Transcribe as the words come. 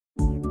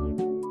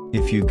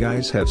If you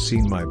guys have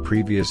seen my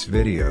previous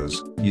videos,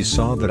 you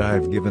saw that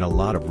I've given a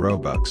lot of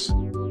robux.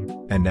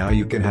 And now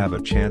you can have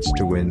a chance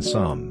to win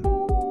some.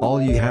 All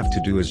you have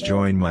to do is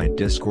join my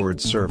Discord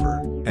server,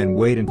 and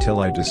wait until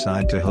I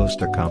decide to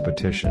host a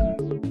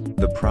competition.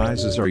 The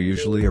prizes are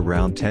usually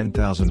around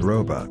 10,000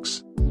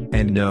 robux.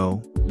 And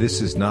no,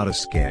 this is not a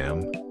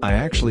scam, I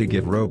actually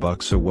give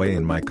robux away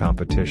in my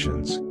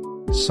competitions.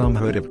 Some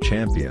Hood of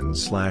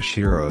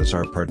Champions/heroes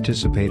are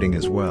participating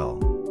as well.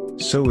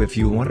 So if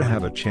you want to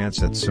have a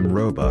chance at some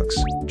robux,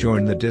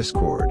 join the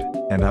Discord,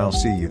 and I'll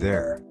see you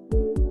there.